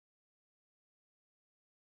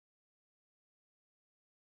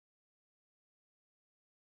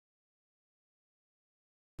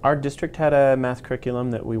Our district had a math curriculum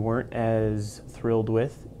that we weren't as thrilled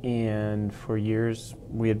with, and for years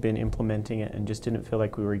we had been implementing it and just didn't feel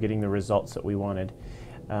like we were getting the results that we wanted.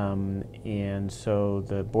 And so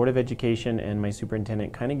the Board of Education and my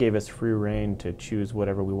superintendent kind of gave us free rein to choose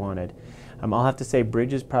whatever we wanted. I'll have to say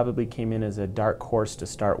Bridges probably came in as a dark horse to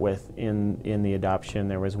start with in the adoption.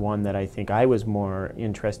 There was one that I think I was more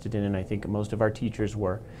interested in, and I think most of our teachers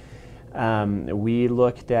were. We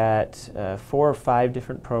looked at 4 or 5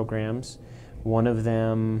 different programs. One of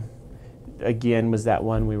them, again, was that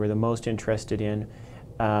one we were the most interested in.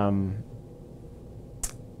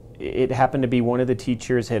 It happened to be one of the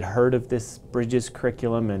teachers had heard of this Bridges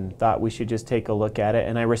curriculum and thought we should just take a look at it.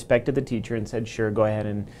 And I respected the teacher and said, sure, go ahead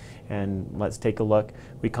and let's take a look.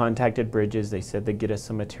 We contacted Bridges. They said they'd get us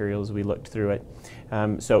some materials. We looked through it.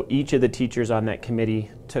 So each of the teachers on that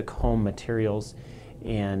committee took home materials.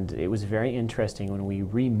 And it was very interesting when we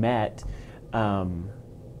re-met.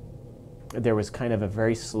 There was kind of a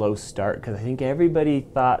very slow start because I think everybody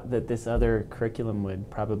thought that this other curriculum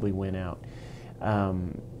would probably win out.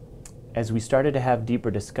 As we started to have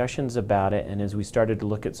deeper discussions about it and as we started to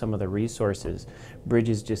look at some of the resources,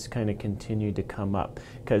 Bridges just kind of continued to come up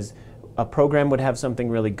because a program would have something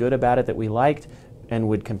really good about it that we liked and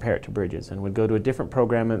would compare it to Bridges, and would go to a different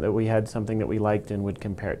program that we had something that we liked and would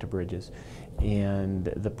compare it to Bridges.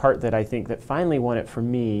 And the part that I think that finally won it for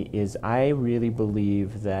me is I really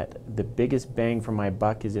believe that the biggest bang for my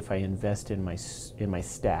buck is if I invest in my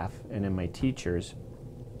staff and in my teachers.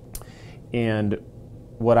 And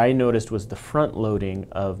what I noticed was the front loading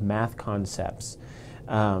of math concepts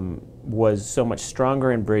was so much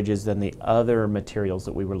stronger in Bridges than the other materials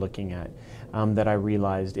that we were looking at, that I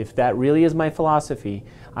realized if that really is my philosophy,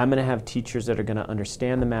 I'm going to have teachers that are going to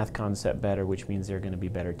understand the math concept better, which means they're going to be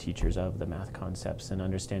better teachers of the math concepts and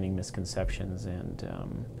understanding misconceptions.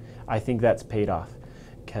 And I think that's paid off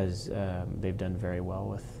because they've done very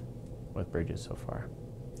well with Bridges so far.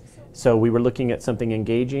 So we were looking at something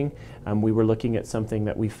engaging. We were looking at something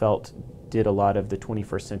that we felt did a lot of the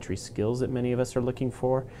 21st century skills that many of us are looking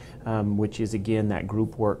for, which is again that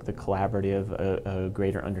group work, the collaborative, a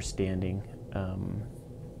greater understanding,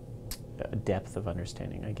 a depth of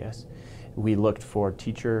understanding, I guess. We looked for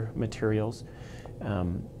teacher materials.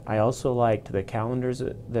 I also liked the calendars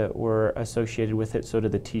that were associated with it, so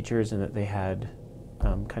did the teachers, and that they had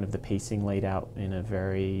kind of the pacing laid out in a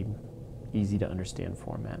very easy to understand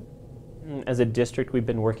format. As a district, we've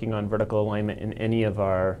been working on vertical alignment in any of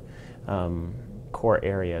our core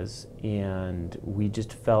areas, and we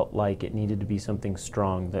just felt like it needed to be something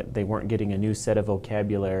strong, that they weren't getting a new set of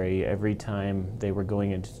vocabulary every time they were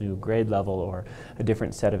going into a new grade level or a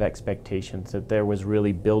different set of expectations, that there was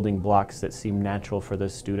really building blocks that seemed natural for the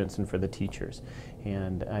students and for the teachers.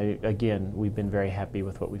 And again, we've been very happy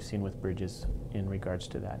with what we've seen with Bridges in regards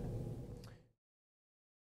to that.